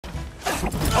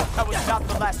Hope that was not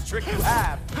the last trick you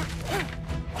have.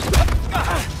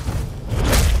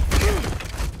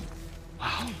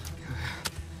 Wow.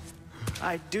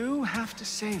 I do have to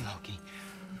say, Loki,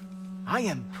 I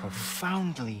am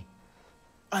profoundly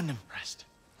unimpressed.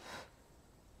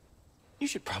 You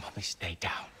should probably stay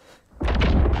down.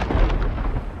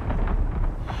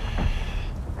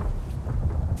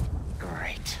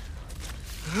 Great.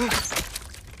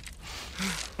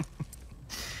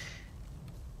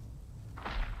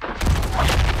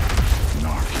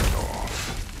 Knock it off.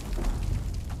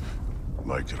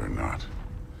 Like it or not,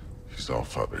 he's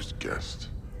Allfather's guest.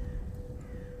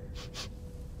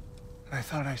 I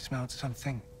thought I smelled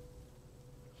something.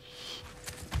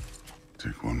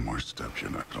 Take one more step,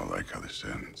 you're not gonna like how this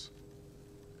ends.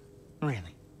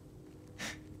 Really?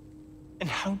 And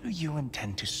how do you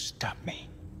intend to stop me?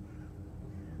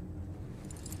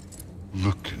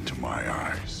 Look into my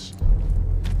eyes.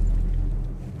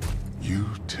 You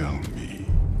tell me.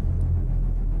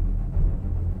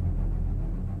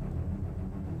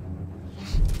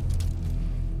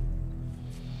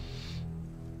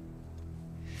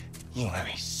 You are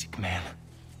a sick man.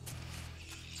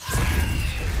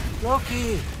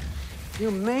 Loki,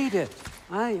 you made it.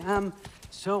 I am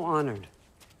so honored.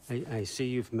 I see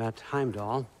you've met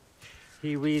Heimdall.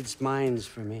 He reads minds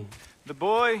for me. The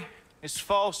boy is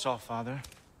false, Allfather.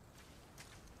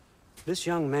 This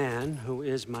young man, who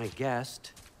is my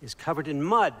guest, is covered in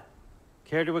mud.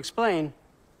 Care to explain?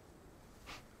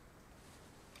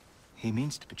 He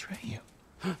means to betray you.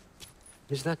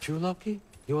 Is that true, Loki?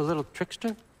 You a little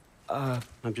trickster?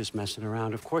 I'm just messing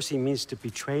around. Of course he means to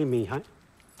betray me,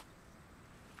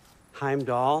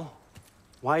 Heimdall.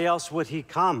 Why else would he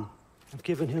come? I've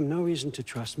given him no reason to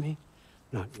trust me.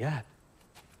 Not yet.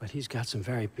 But he's got some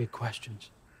very big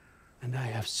questions. And I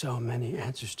have so many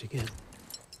answers to give.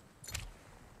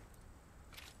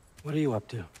 What are you up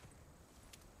to?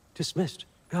 Dismissed.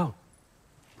 Go.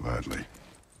 Gladly.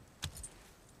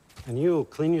 And you,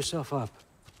 clean yourself up.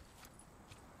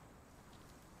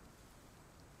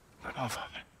 But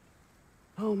Allfather.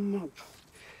 Oh, no.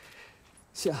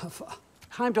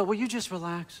 Heimdall, will you just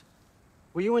relax?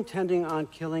 Were you intending on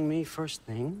killing me first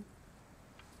thing?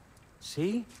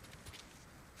 See?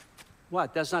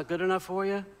 What, that's not good enough for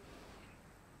you?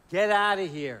 Get out of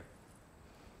here.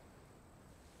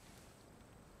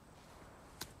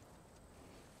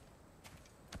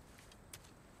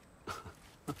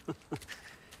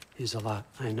 He's a lot,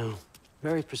 I know.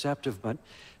 Very perceptive, but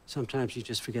sometimes he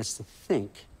just forgets to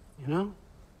think, you know?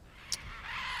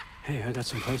 Hey, I got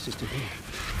some places to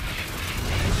be.